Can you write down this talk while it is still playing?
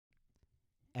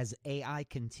As AI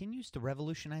continues to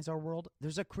revolutionize our world,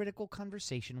 there's a critical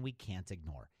conversation we can't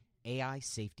ignore: AI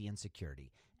safety and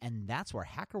security. And that's where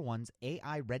HackerOne's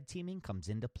AI red teaming comes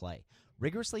into play,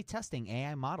 rigorously testing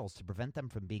AI models to prevent them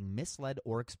from being misled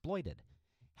or exploited.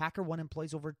 HackerOne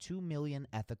employs over 2 million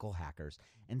ethical hackers,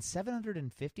 and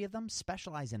 750 of them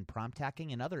specialize in prompt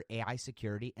hacking and other AI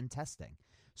security and testing.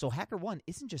 So HackerOne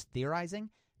isn't just theorizing,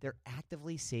 they're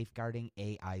actively safeguarding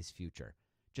AI's future.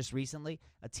 Just recently,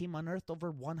 a team unearthed over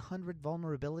 100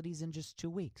 vulnerabilities in just 2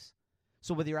 weeks.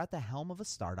 So whether you're at the helm of a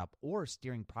startup or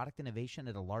steering product innovation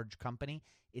at a large company,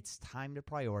 it's time to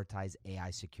prioritize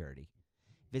AI security.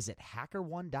 Visit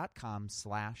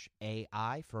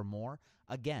hackerone.com/AI for more.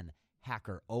 Again,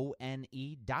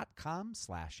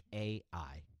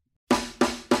 hackerone.com/AI.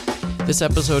 This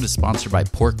episode is sponsored by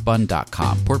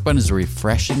porkbun.com. Porkbun is a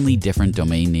refreshingly different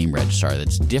domain name registrar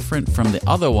that's different from the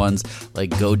other ones like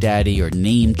GoDaddy or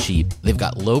Namecheap. They've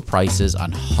got low prices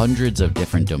on hundreds of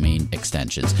different domain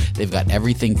extensions. They've got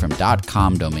everything from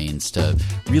 .com domains to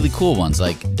really cool ones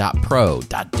like .pro,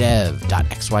 .dev,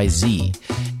 .xyz.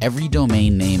 Every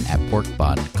domain name at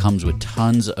Porkbun comes with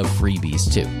tons of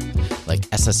freebies too, like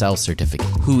SSL certificate,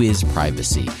 WHOIS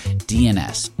privacy,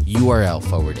 DNS, URL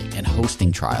forwarding, and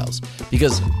hosting trials.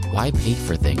 Because why pay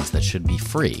for things that should be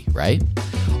free, right?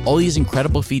 All these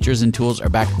incredible features and tools are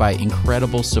backed by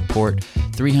incredible support,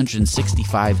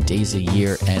 365 days a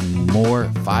year, and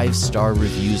more 5-star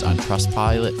reviews on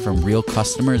Trustpilot from real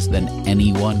customers than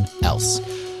anyone else.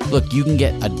 Look, you can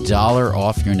get $1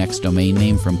 off your next domain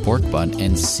name from Porkbun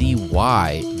and see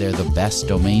why they're the best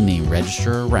domain name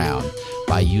registrar around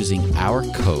by using our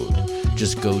code.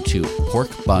 Just go to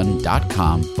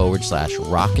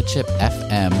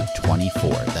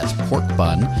porkbun.com/rocketshipfm24. That's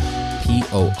porkbun,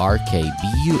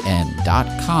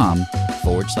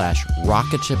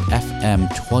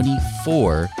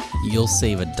 porkbun.com/rocketshipfm24. You'll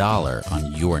save $1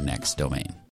 on your next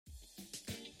domain.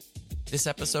 This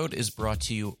episode is brought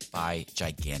to you by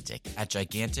Gigantic. At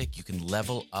Gigantic, you can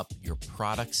level up your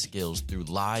product skills through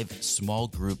live small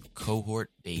group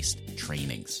cohort-based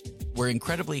trainings. We're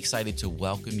incredibly excited to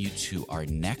welcome you to our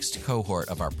next cohort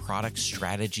of our product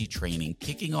strategy training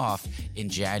kicking off in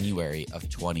January of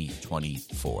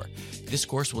 2024. This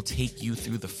course will take you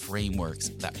through the frameworks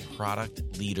that product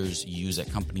leaders use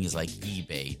at companies like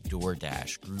eBay,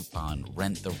 DoorDash, Groupon,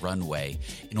 Rent the Runway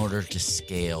in order to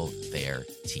scale their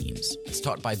teams. It's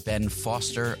taught by Ben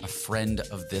Foster, a friend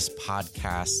of this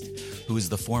podcast, who is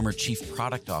the former chief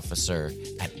product officer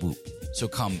at Whoop. So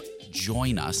come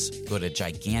join us. Go to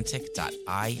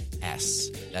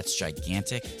gigantic.is. That's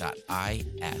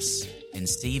gigantic.is. And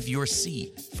save your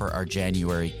seat for our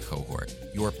January cohort.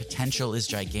 Your potential is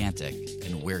gigantic,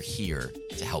 and we're here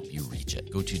to help you reach it.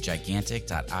 Go to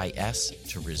gigantic.is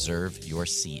to reserve your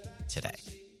seat today.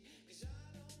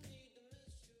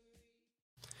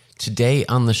 Today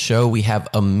on the show, we have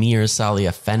Amir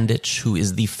Saliafendich, who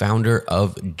is the founder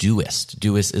of Doist.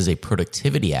 Doist is a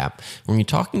productivity app. We're going to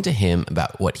be talking to him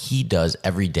about what he does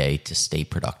every day to stay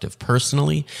productive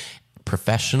personally,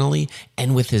 professionally,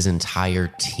 and with his entire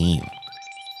team.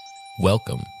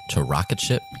 Welcome to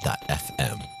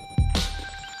Rocketship.fm,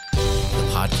 the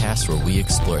podcast where we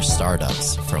explore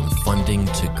startups from funding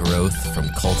to growth, from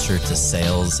culture to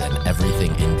sales, and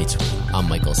everything in between. I'm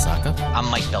Michael Sacca.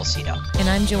 I'm Mike Belsito. And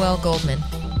I'm Joelle Goldman.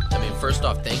 I mean, first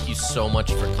off, thank you so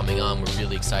much for coming on. We're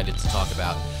really excited to talk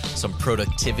about some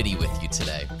productivity with you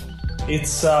today.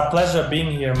 It's a pleasure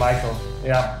being here, Michael.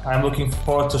 Yeah, I'm looking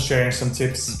forward to sharing some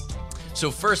tips.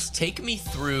 So first, take me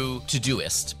through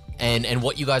Todoist and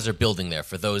what you guys are building there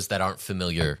for those that aren't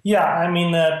familiar. Yeah, I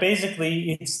mean,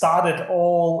 basically it started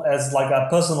all as like a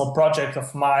personal project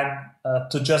of mine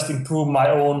to just improve my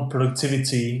own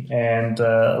productivity. And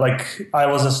like I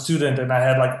was a student and I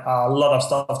had like a lot of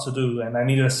stuff to do and I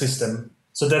needed a system.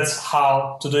 So that's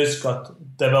how Todoist got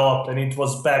developed, and it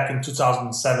was back in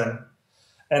 2007.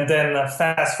 And then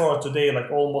fast forward today,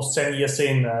 like almost 10 years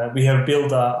in, we have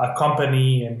built a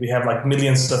company and we have like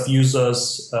millions of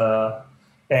users,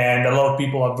 and a lot of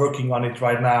people are working on it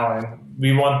right now. And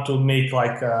we want to make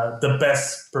like the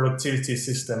best productivity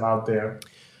system out there,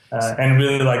 and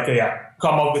really like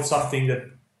come up with something that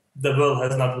the world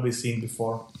has not really seen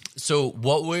before. So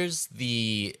what was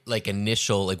the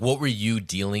initial, what were you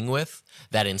dealing with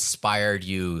that inspired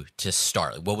you to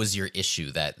start? What was your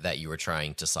issue that you were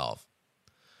trying to solve?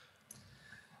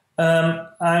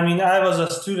 I mean, I was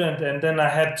a student and then I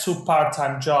had 2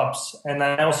 part-time jobs, and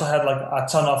I also had like a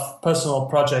ton of personal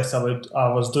projects I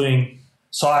was doing.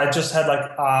 So I just had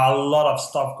like a lot of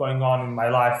stuff going on in my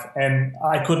life and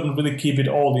I couldn't really keep it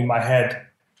all in my head.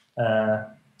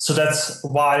 So that's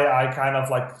why I kind of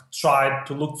like tried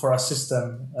to look for a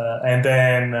system. And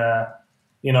then,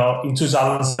 in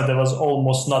 2007, there was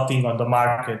almost nothing on the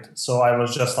market. So I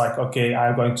was just like, okay,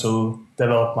 I'm going to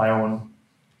develop my own.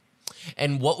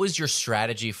 And what was your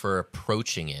strategy for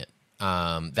approaching it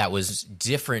that was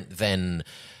different than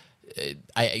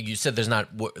you said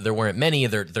there weren't many,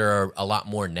 there are a lot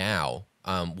more now.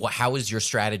 How has your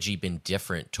strategy been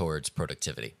different towards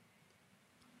productivity?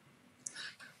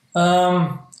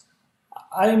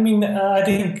 I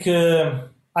think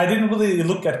I didn't really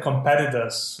look at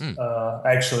competitors,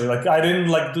 actually. Like, I didn't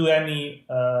like do any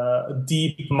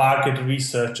deep market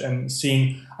research and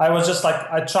seeing. I was just like,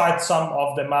 I tried some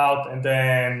of them out, and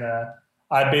then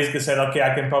I basically said, okay,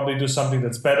 I can probably do something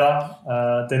that's better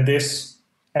than this.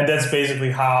 And that's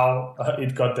basically how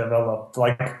it got developed.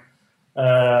 Like,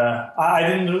 I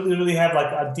didn't really have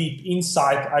like a deep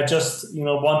insight. I just,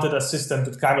 wanted a system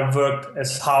that kind of worked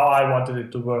as how I wanted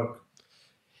it to work.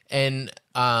 And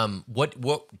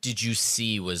what did you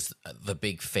see was the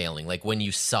big failing? Like, when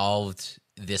you solved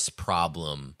this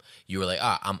problem, you were like,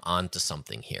 I'm onto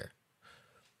something here.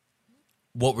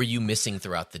 What were you missing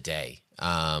throughout the day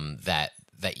that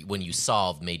when you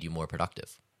solved made you more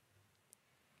productive?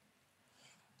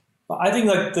 I think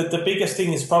like the biggest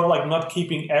thing is probably like not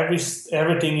keeping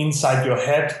everything inside your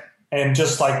head and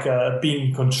just like being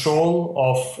in control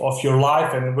of your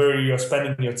life and where you're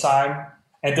spending your time.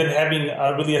 And then having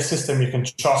really a system you can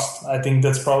trust. I think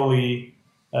that's probably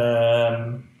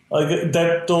those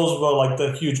were like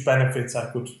the huge benefits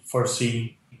I could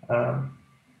foresee.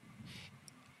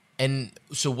 And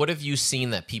so what have you seen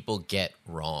that people get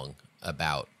wrong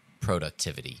about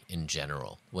productivity in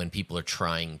general when people are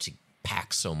trying to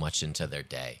pack so much into their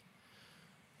day?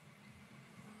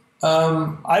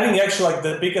 I think actually like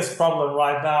the biggest problem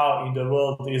right now in the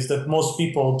world is that most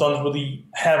people don't really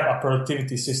have a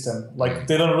productivity system. Like,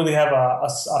 they don't really have a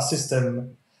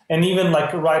system. And even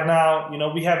like right now,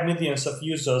 we have millions of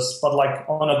users, but like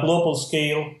on a global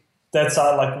scale, that's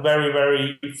like very,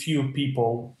 very few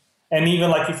people. And even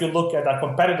like if you look at our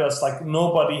competitors, like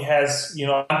nobody has,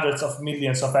 hundreds of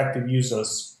millions of active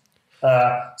users.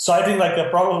 So I think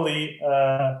like probably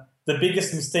the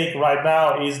biggest mistake right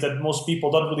now is that most people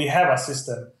don't really have a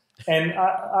system. And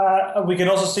we can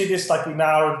also see this like in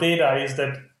our data is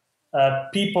that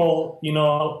people,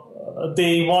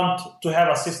 they want to have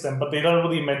a system, but they don't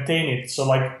really maintain it. So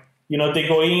like, they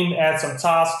go in, add some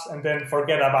tasks, and then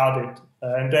forget about it.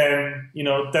 And then,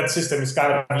 that system is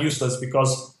kind of useless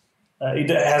because it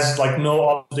has like no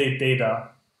up-to-date data.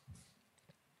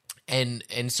 And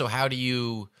so how do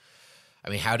you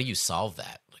solve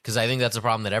that? Because I think that's a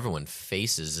problem that everyone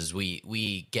faces is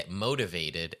we get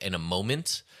motivated in a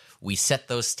moment, we set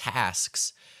those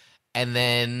tasks, and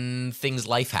then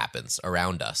life happens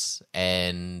around us.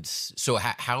 And so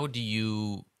how do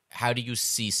you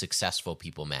see successful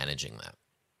people managing that?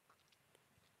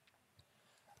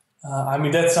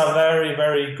 That's a very,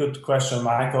 very good question,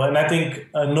 Michael. And I think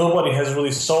nobody has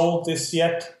really solved this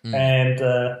yet. And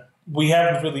we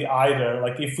haven't really either.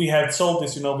 Like, if we had solved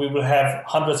this, we would have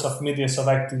hundreds of millions of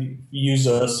active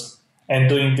users and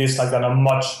doing this like on a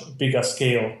much bigger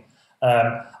scale.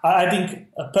 I think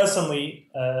personally,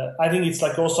 I think it's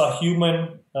like also a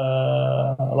human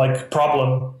like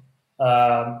problem.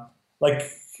 Like,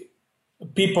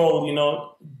 people,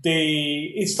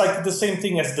 it's like the same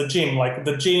thing as the gym. Like,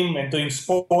 the gym and doing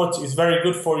sports is very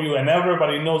good for you, and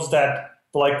everybody knows that.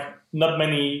 But like, not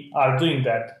many are doing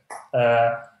that.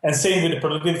 And same with the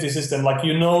productivity system. Like,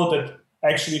 that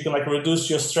actually you can like reduce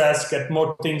your stress, get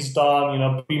more things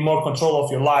done, be more control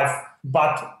of your life.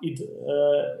 But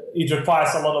it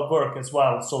requires a lot of work as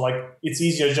well. So like, it's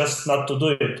easier just not to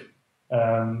do it.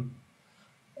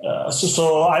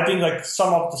 So I think like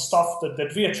some of the stuff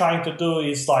that we are trying to do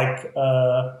is like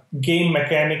game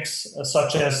mechanics,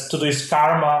 such as to this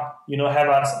karma, have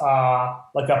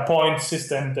like a point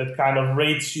system that kind of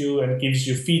rates you and gives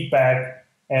you feedback.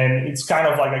 And it's kind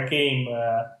of like a game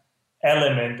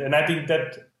element. And I think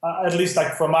that at least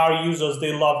like from our users,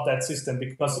 they love that system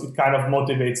because it kind of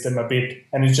motivates them a bit.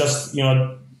 And it's just,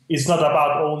 it's not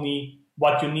about only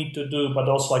what you need to do, but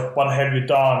also like what have you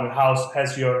done and how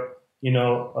has your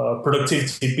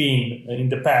productivity been in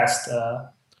the past.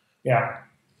 Yeah.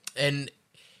 And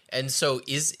so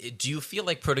do you feel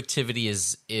like productivity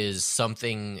is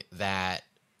something that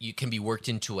you can be worked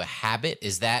into a habit?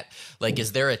 Is that like,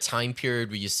 is there a time period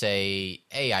where you say,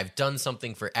 hey, I've done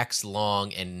something for X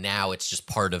long and now it's just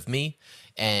part of me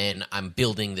and I'm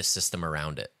building this system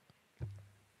around it?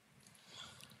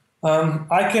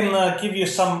 I can give you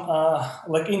some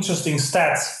like interesting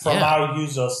stats from our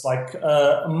users. Like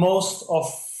most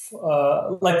of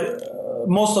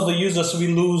most of the users we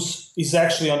lose is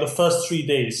actually on the first 3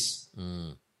 days.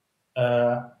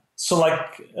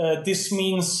 This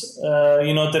means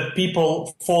that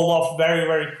people fall off very,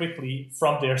 very quickly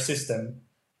from their system.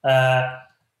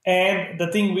 And the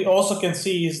thing we also can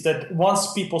see is that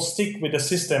once people stick with the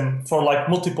system for like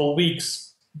multiple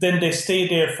weeks, then they stay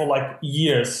there for like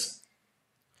years.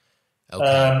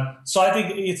 Okay. So I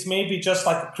think it's maybe just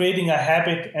like creating a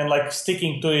habit and like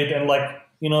sticking to it. And like,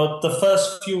 the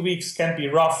first few weeks can be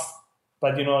rough,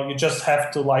 but, you just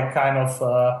have to like kind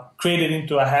of create it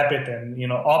into a habit and,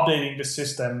 updating the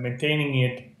system, maintaining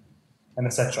it, and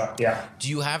etc. Yeah. Do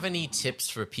you have any tips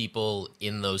for people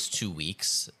in those 2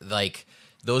 weeks? Like,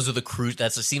 those are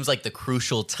that seems like the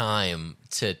crucial time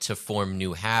to form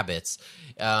new habits.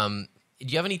 Do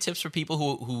you have any tips for people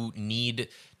who need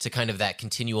to kind of that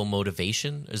continual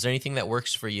motivation? Is there anything that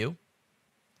works for you?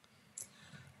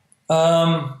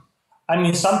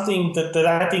 Something that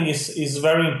I think is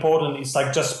very important is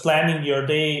like just planning your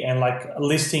day and like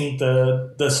listing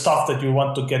the stuff that you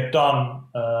want to get done,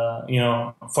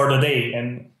 for the day.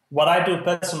 And what I do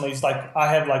personally is like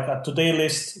I have like a to-do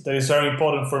list that is very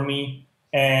important for me,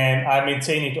 and I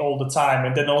maintain it all the time.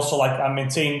 And then also like I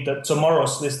maintain the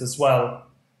tomorrow's list as well.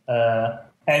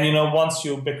 And once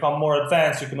you become more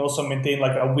advanced, you can also maintain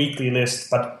like a weekly list.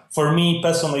 But for me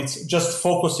personally, it's just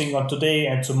focusing on today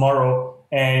and tomorrow,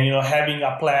 and having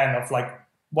a plan of like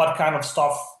what kind of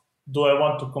stuff do I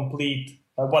want to complete,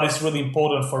 what is really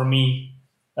important for me.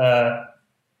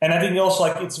 And I think also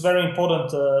like it's very important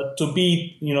to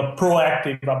be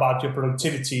proactive about your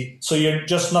productivity. So you're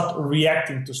just not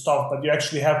reacting to stuff, but you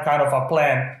actually have kind of a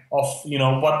plan of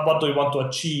what do you want to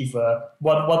achieve,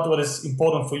 what is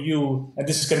important for you, and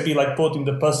this is going to be like both in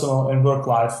the personal and work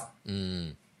life.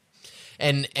 And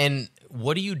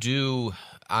what do you do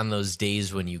on those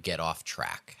days when you get off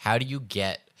track? How do you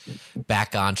get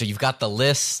back on? So you've got the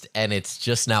list and it's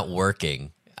just not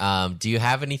working. Do you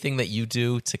have anything that you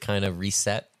do to kind of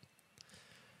reset?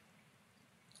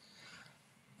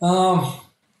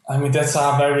 That's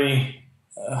a very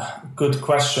good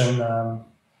question.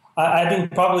 I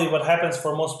think probably what happens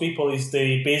for most people is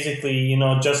they basically,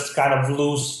 just kind of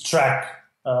lose track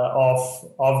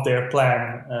of their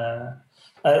plan.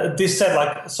 This said,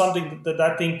 like something that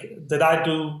I think that I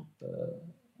do.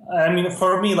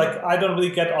 For me, like I don't really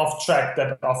get off track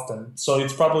that often, so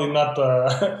it's probably not.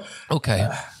 Okay.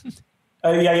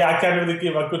 I can't really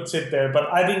give a good tip there,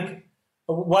 but I think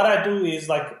what I do is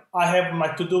like I have my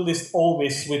to-do list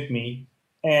always with me,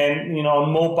 and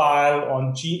on mobile,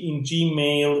 in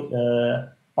Gmail,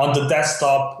 on the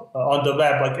desktop, on the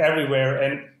web, like everywhere,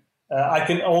 and I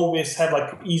can always have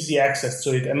like easy access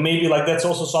to it. And maybe like that's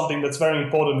also something that's very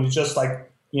important. It's just like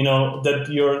that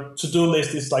your to-do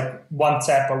list is like one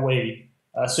tap away,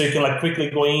 so you can like quickly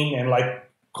go in and like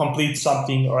complete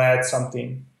something or add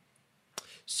something.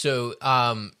 So,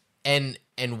 and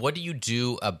what do you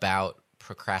do about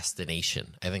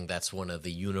procrastination? I think that's one of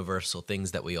the universal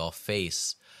things that we all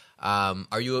face.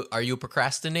 Are you a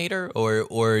procrastinator, or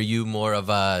are you more of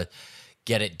a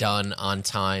get it done on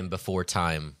time before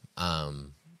time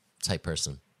type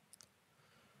person?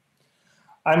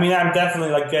 I'm definitely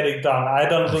like getting done. I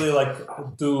don't really like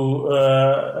do.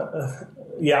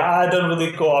 I don't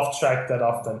really go off track that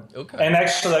often. Okay. And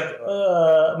actually, like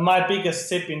my biggest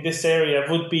tip in this area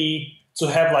would be to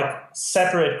have like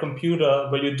separate computer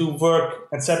where you do work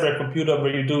and separate computer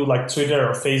where you do like Twitter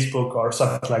or Facebook or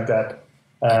something like that.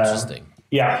 Interesting.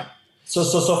 Yeah. So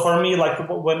for me, like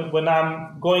when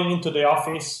I'm going into the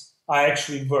office, I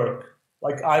actually work.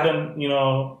 Like I don't,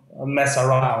 mess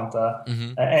around.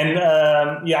 And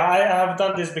I have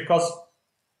done this because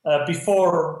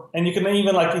before, and you can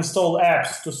even like install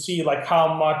apps to see like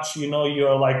how much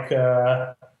you're like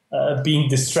being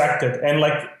distracted. And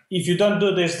like if you don't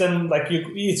do this, then like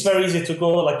it's very easy to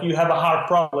go. Like you have a hard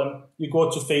problem, you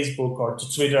go to Facebook or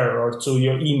to Twitter or to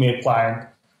your email client.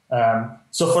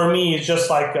 So for me, it's just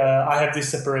like I have this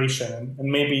separation,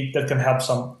 and maybe that can help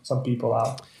some people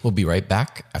out. We'll be right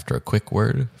back after a quick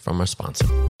word from our sponsor.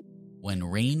 When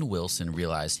Rainn Wilson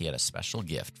realized he had a special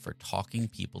gift for talking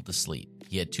people to sleep,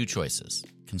 he had two choices: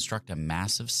 construct a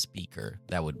massive speaker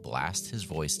that would blast his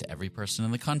voice to every person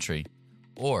in the country,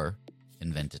 or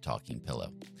invent a talking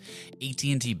pillow.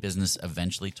 AT&T Business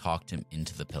eventually talked him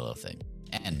into the pillow thing.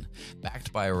 And,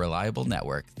 backed by a reliable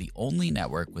network, the only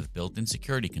network with built-in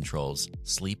security controls,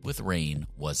 Sleep with Rainn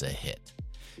was a hit.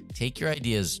 Take your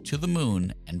ideas to the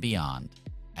moon and beyond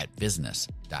at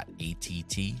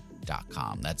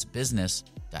business.att.com. That's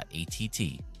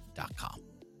business.att.com.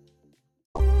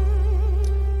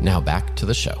 Now back to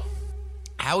the show.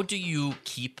 how do you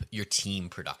keep your team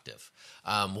productive?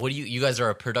 What do you guys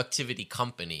are a productivity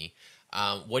company.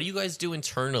 What do you guys do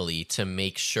internally to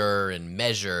make sure and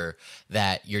measure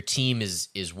that your team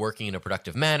is working in a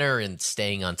productive manner and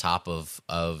staying on top of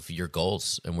your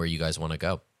goals and where you guys want to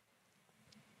go?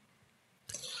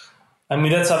 I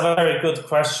mean, that's a very good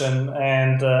question.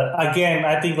 And again,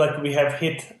 I think like we have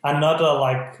hit another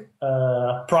like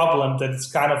problem that is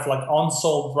kind of like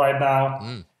unsolved right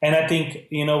now. And I think,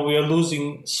 we are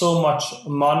losing so much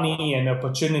money and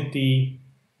opportunity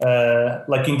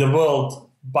like in the world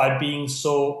by being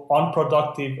so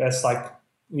unproductive as like,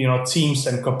 teams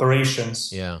and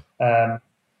corporations. Yeah.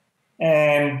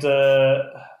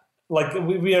 Like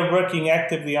we are working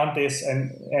actively on this,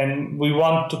 and we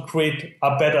want to create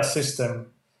a better system.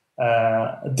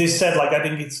 This said, like I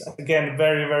think it's again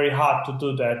very very hard to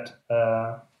do that.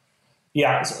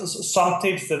 Some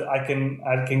tips that I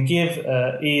can give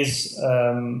is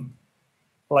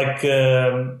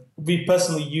we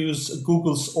personally use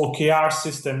Google's OKR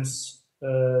systems.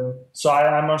 So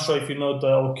I'm not sure if you know the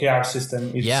OKR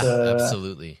system. It's,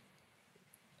 absolutely.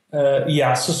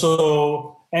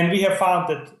 And we have found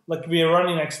that like we are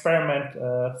running an experiment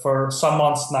for some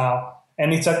months now,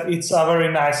 and it's a very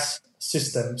nice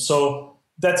system. So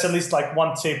that's at least like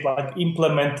one tip, like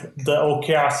implement the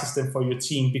OKR system for your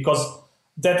team, because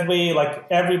that way like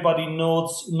everybody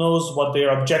knows what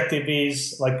their objective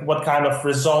is, like what kind of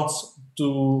results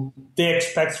do they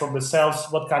expect from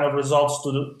themselves, what kind of results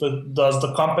does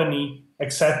the company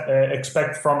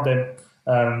expect from them.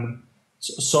 That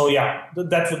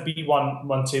would be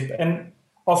one tip. And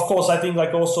of course, I think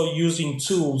like also using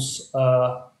tools.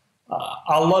 A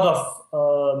lot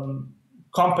of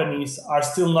companies are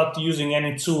still not using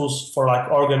any tools for like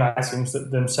organizing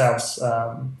themselves.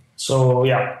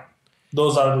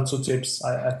 Those are the two tips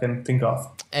I can think of.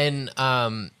 And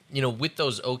with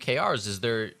those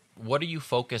OKRs, what are you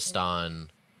focused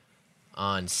on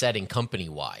setting company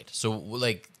wide? So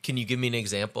like, can you give me an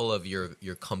example of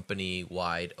your company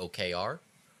wide OKR?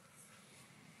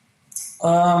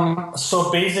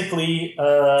 So basically,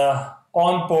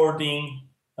 onboarding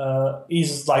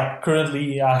is like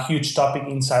currently a huge topic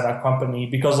inside our company,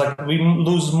 because like we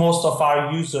lose most of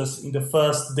our users in the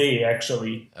first day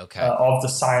actually of the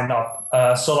sign up.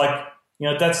 So like,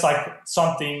 that's like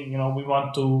something, we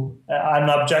want to, an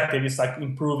objective is like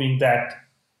improving that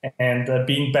and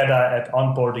being better at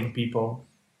onboarding people.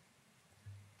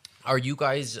 Are you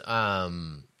guys,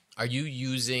 are you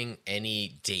using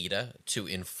any data to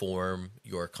inform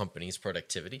your company's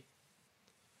productivity?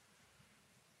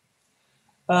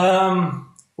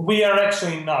 We are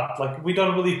actually not. Like, we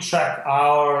don't really track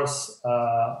hours.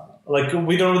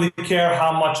 We don't really care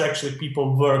how much actually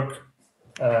people work.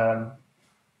 And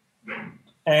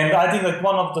I think like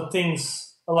one of the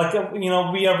things, we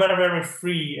are very, very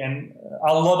free, and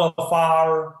a lot of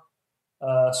our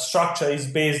structure is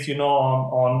based,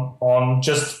 on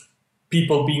just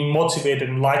people being motivated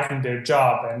and liking their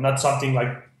job, and not something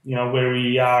like, where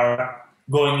we are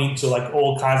going into like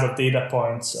all kinds of data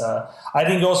points. I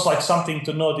think also like something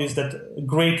to note is that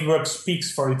great work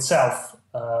speaks for itself.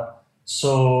 I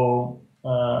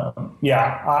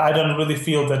don't really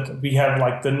feel that we have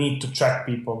like the need to track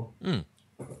people.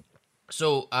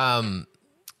 So,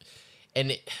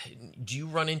 do you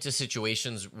run into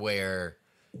situations where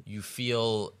you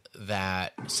feel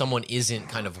that someone isn't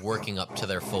kind of working up to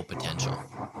their full potential?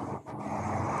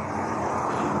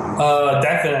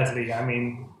 Definitely. I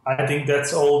mean, I think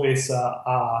that's always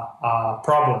a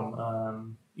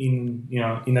problem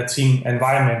in a team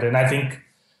environment, and I think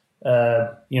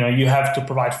you have to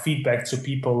provide feedback to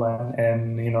people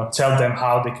and tell them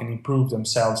how they can improve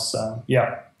themselves.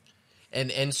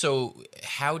 And so,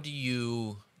 how do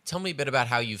you tell me a bit about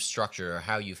how you've structured or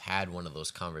how you've had one of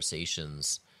those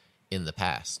conversations in the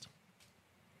past?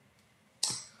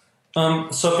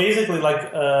 So basically,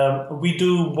 we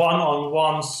do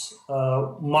one-on-ones,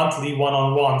 monthly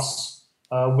one-on-ones,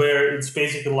 where it's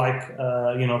basically like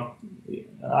a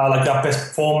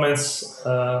performance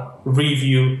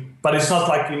review. But it's not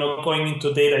like going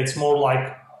into data. It's more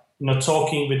like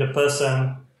talking with the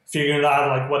person, figuring out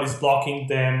like what is blocking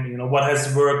them, what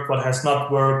has worked, what has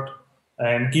not worked,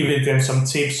 and giving them some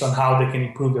tips on how they can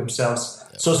improve themselves.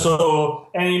 As a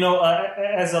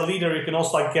leader, you can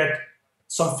also like get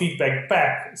some feedback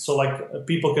back, so like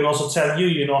people can also tell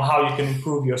you, how you can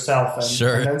improve yourself, and,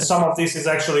 sure. And some of this is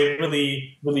actually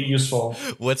really, really useful.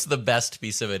 What's the best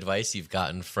piece of advice you've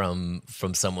gotten from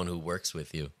someone who works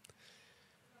with you?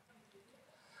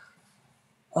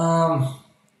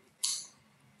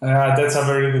 That's a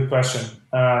very good question.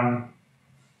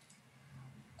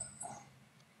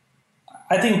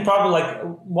 I think probably like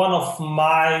one of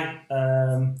my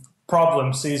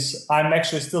problems is I'm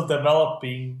actually still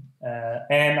developing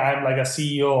and I'm like a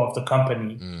CEO of the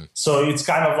company. So it's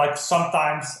kind of like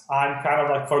sometimes I'm kind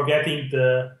of like forgetting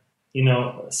the,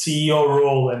 CEO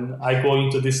role and I go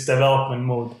into this development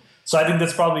mode. So I think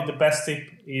that's probably the best tip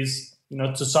is,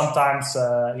 to sometimes,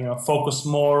 focus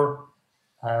more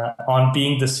on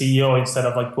being the CEO instead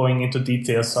of like going into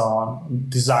details on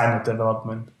design and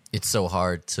development. It's so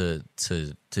hard to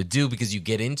do because you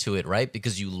get into it, right?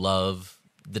 Because you love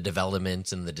the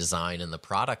development and the design and the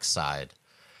product side.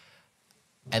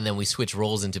 And then we switch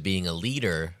roles into being a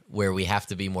leader where we have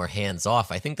to be more hands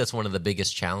off. I think that's one of the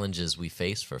biggest challenges we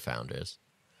face for founders.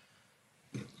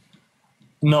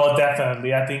 No,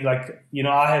 definitely. I think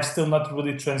I have still not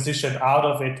really transitioned out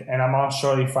of it and I'm not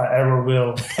sure if I ever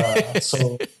will.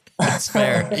 So that's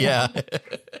fair. Yeah.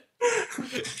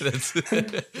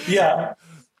 Yeah.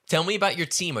 Tell me about your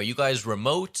team. Are you guys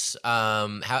remote?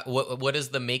 What is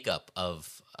the makeup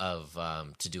of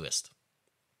Todoist?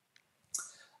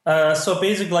 So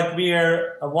basically, we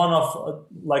are one of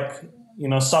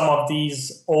some of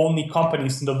these only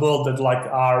companies in the world that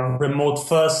are remote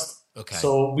first. Okay.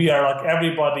 So we are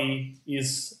everybody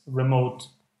is remote.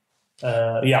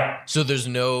 Yeah. So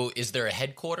is there a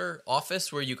headquarter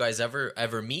office where you guys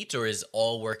ever meet, or is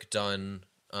all work done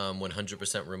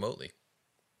 100% remotely?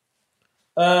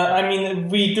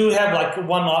 We do have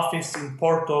one office in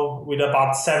Porto with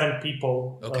about 7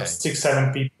 people, okay.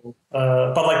 6-7 people.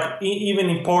 But even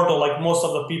in Porto, most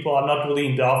of the people are not really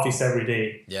in the office every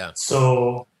day. Yeah.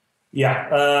 So,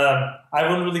 yeah, I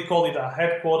wouldn't really call it a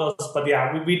headquarters, but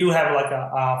yeah, we do have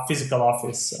a physical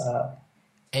office.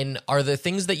 And are there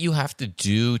things that you have to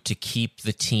do to keep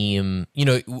the team,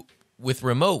 with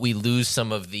remote, we lose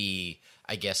some of the,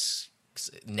 I guess,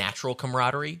 natural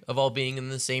camaraderie of all being in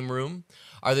the same room.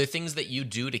 Are there things that you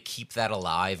do to keep that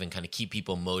alive and kind of keep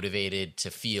people motivated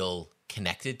to feel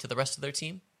connected to the rest of their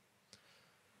team?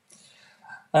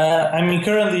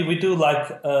 Currently we do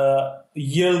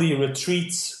yearly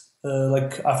retreats.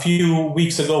 A few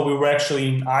weeks ago, we were actually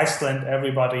in Iceland,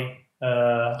 everybody.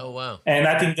 Oh, wow. And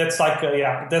I think that's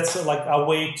that's a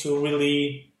way to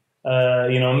really,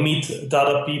 meet the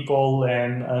other people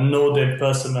and know them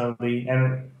personally.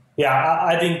 And yeah,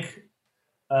 I think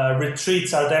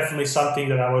retreats are definitely something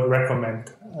that I would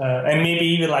recommend. And maybe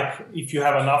even if you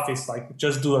have an office,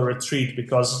 just do a retreat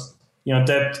because,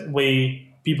 that way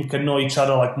people can know each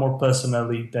other more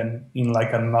personally than in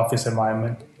an office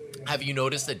environment. Have you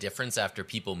noticed a difference after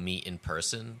people meet in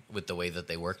person with the way that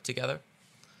they work together?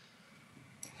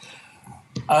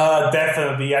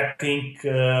 Definitely. I think, we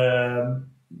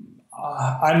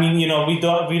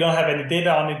don't have any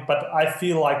data on it, but I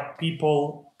feel like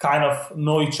people kind of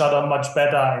know each other much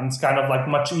better and it's kind of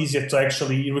much easier to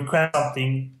actually request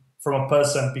something from a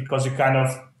person because you kind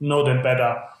of know them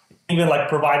better. Even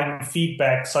providing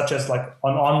feedback such as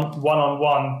on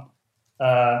one-on-one,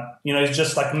 it's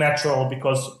just natural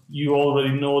because you already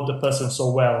know the person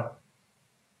so well.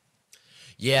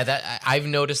 Yeah, that I've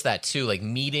noticed that too.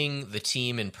 Meeting the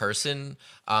team in person,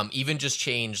 even just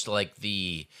changed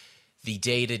the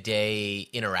day-to-day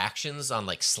interactions on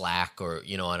Slack or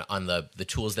on the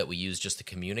tools that we use just to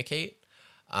communicate.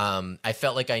 I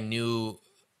felt like I knew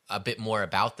a bit more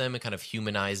about them. It kind of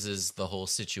humanizes the whole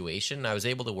situation. I was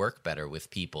able to work better with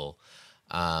people.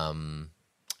 I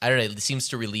don't know. It seems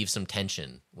to relieve some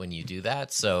tension when you do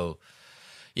that. So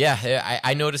yeah,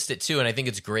 I noticed it too. And I think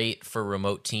it's great for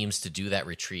remote teams to do that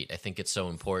retreat. I think it's so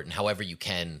important. However you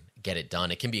can get it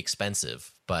done. It can be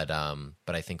expensive, but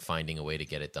I think finding a way to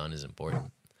get it done is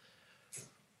important.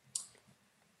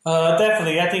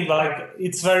 Definitely. I think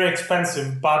it's very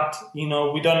expensive, but we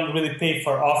don't really pay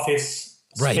for office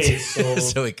space. Right.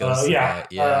 So it goes.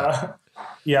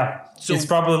 Yeah. So it's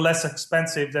probably less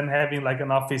expensive than having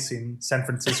an office in San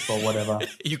Francisco or whatever.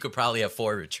 You could probably have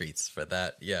 4 retreats for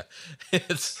that. Yeah.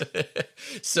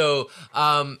 So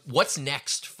what's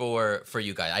next for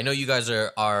you guys? I know you guys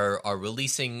are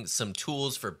releasing some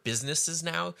tools for businesses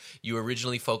now. You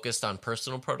originally focused on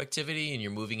personal productivity and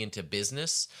you're moving into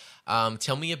business.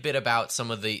 Tell me a bit about some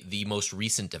of the most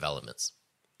recent developments.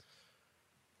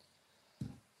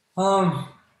 I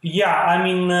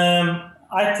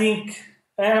think,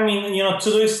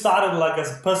 Todoist started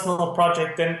as a personal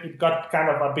project, then it got kind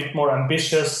of a bit more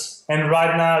ambitious, and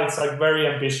right now it's very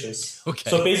ambitious. Okay.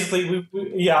 So basically,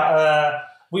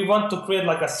 we want to create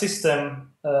a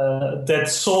system that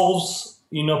solves,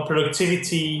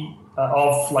 productivity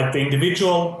of the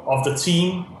individual, of the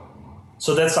team.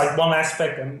 So that's one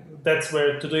aspect, and that's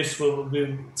where Todoist will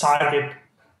target,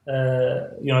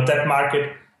 that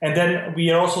market. And then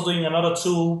we are also doing another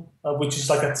tool, which is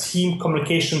like a team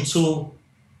communication tool.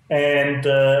 And,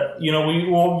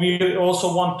 we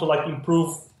also want to like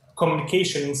improve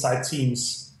communication inside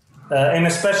teams. And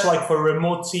especially like for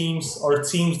remote teams or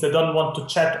teams that don't want to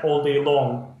chat all day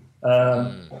long.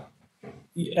 And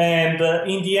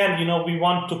in the end, we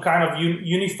want to kind of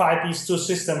unify these two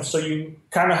systems. So you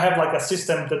kind of have like a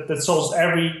system that solves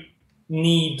every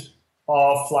need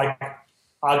of like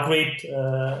a great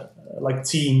like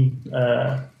team.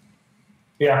 No,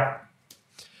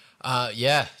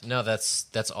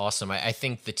 that's awesome. I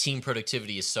think the team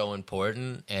productivity is so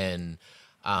important, and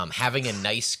having a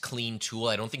nice, clean tool.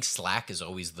 I don't think Slack is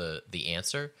always the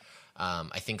answer.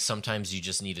 I think sometimes you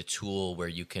just need a tool where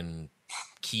you can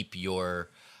keep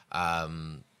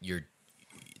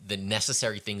the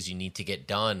necessary things you need to get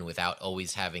done without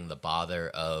always having the bother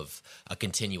of a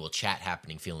continual chat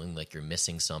happening, feeling like you're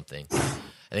missing something.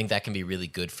 I think that can be really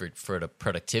good for the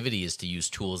productivity, is to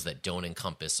use tools that don't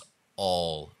encompass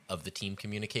all of the team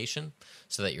communication,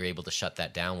 so that you're able to shut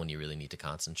that down when you really need to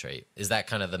concentrate. Is that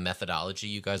kind of the methodology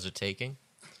you guys are taking?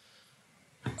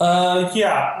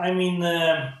 I mean,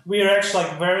 we are actually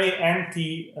like very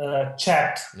anti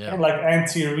chat, and like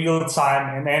anti real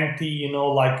time, and anti,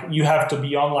 like you have to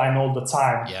be online all the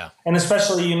time. Yeah. And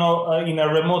especially, in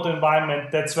a remote environment,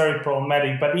 that's very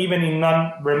problematic. But even in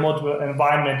non-remote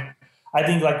environment, I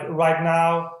think like right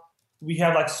now we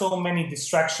have like so many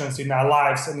distractions in our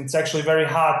lives, and it's actually very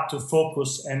hard to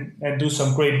focus and do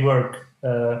some great work.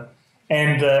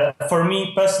 And for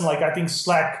me personally, like I think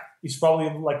Slack is probably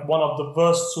like one of the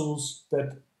worst tools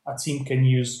that a team can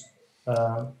use.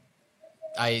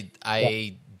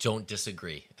 I don't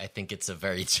disagree. I think it's a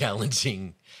very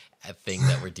challenging thing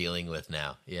that we're dealing with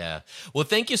now. Yeah. Well,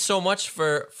 thank you so much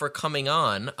for coming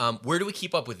on. Where do we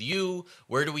keep up with you?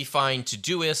 Where do we find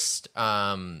Todoist?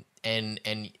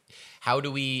 And how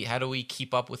do we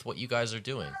keep up with what you guys are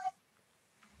doing?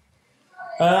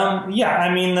 I'm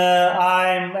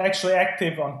actually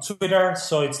active on Twitter,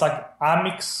 so it's like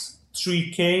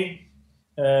Amix3K.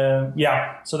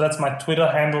 So that's my Twitter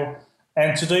handle.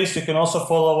 And Todoist, you can also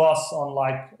follow us on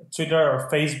like Twitter or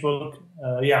Facebook.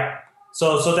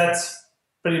 So that's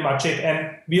pretty much it.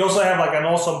 And we also have like an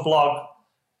awesome blog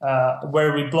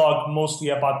where we blog mostly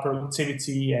about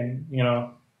productivity and,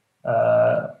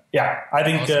 I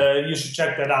think awesome. You should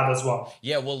check that out as well.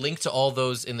 Yeah, we'll link to all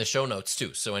those in the show notes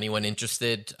too. So anyone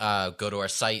interested, go to our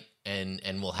site and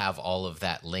we'll have all of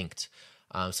that linked.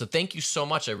 So thank you so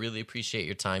much. I really appreciate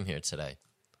your time here today.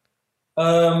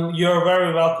 You're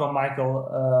very welcome,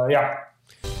 Michael.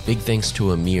 Big thanks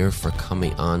to Amir for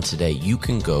coming on today. You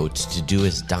can go to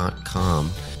Todoist.com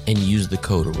and use the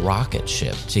code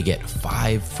ROCKETSHIP to get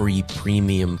 5 free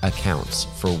premium accounts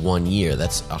for 1 year.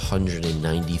 That's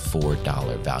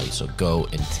 $194 value. So go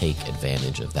and take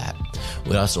advantage of that.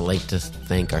 We'd also like to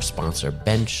thank our sponsor,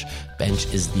 Bench. Bench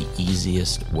is the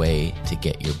easiest way to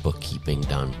get your bookkeeping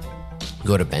done.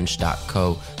 Go to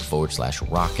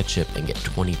bench.co/rocketship and get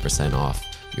 20% off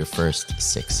your first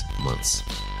 6 months.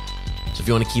 So if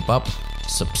you want to keep up,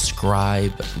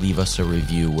 subscribe, leave us a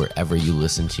review wherever you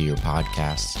listen to your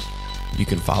podcasts. You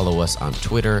can follow us on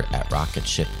Twitter at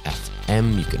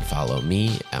RocketShipFM. You can follow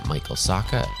me at Michael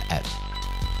Sacca, at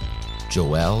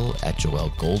Joel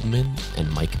Goldman,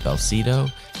 and Mike Belcito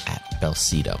at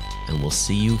Belcito. And we'll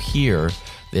see you here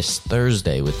this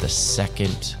Thursday with the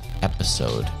second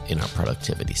episode in our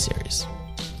productivity series.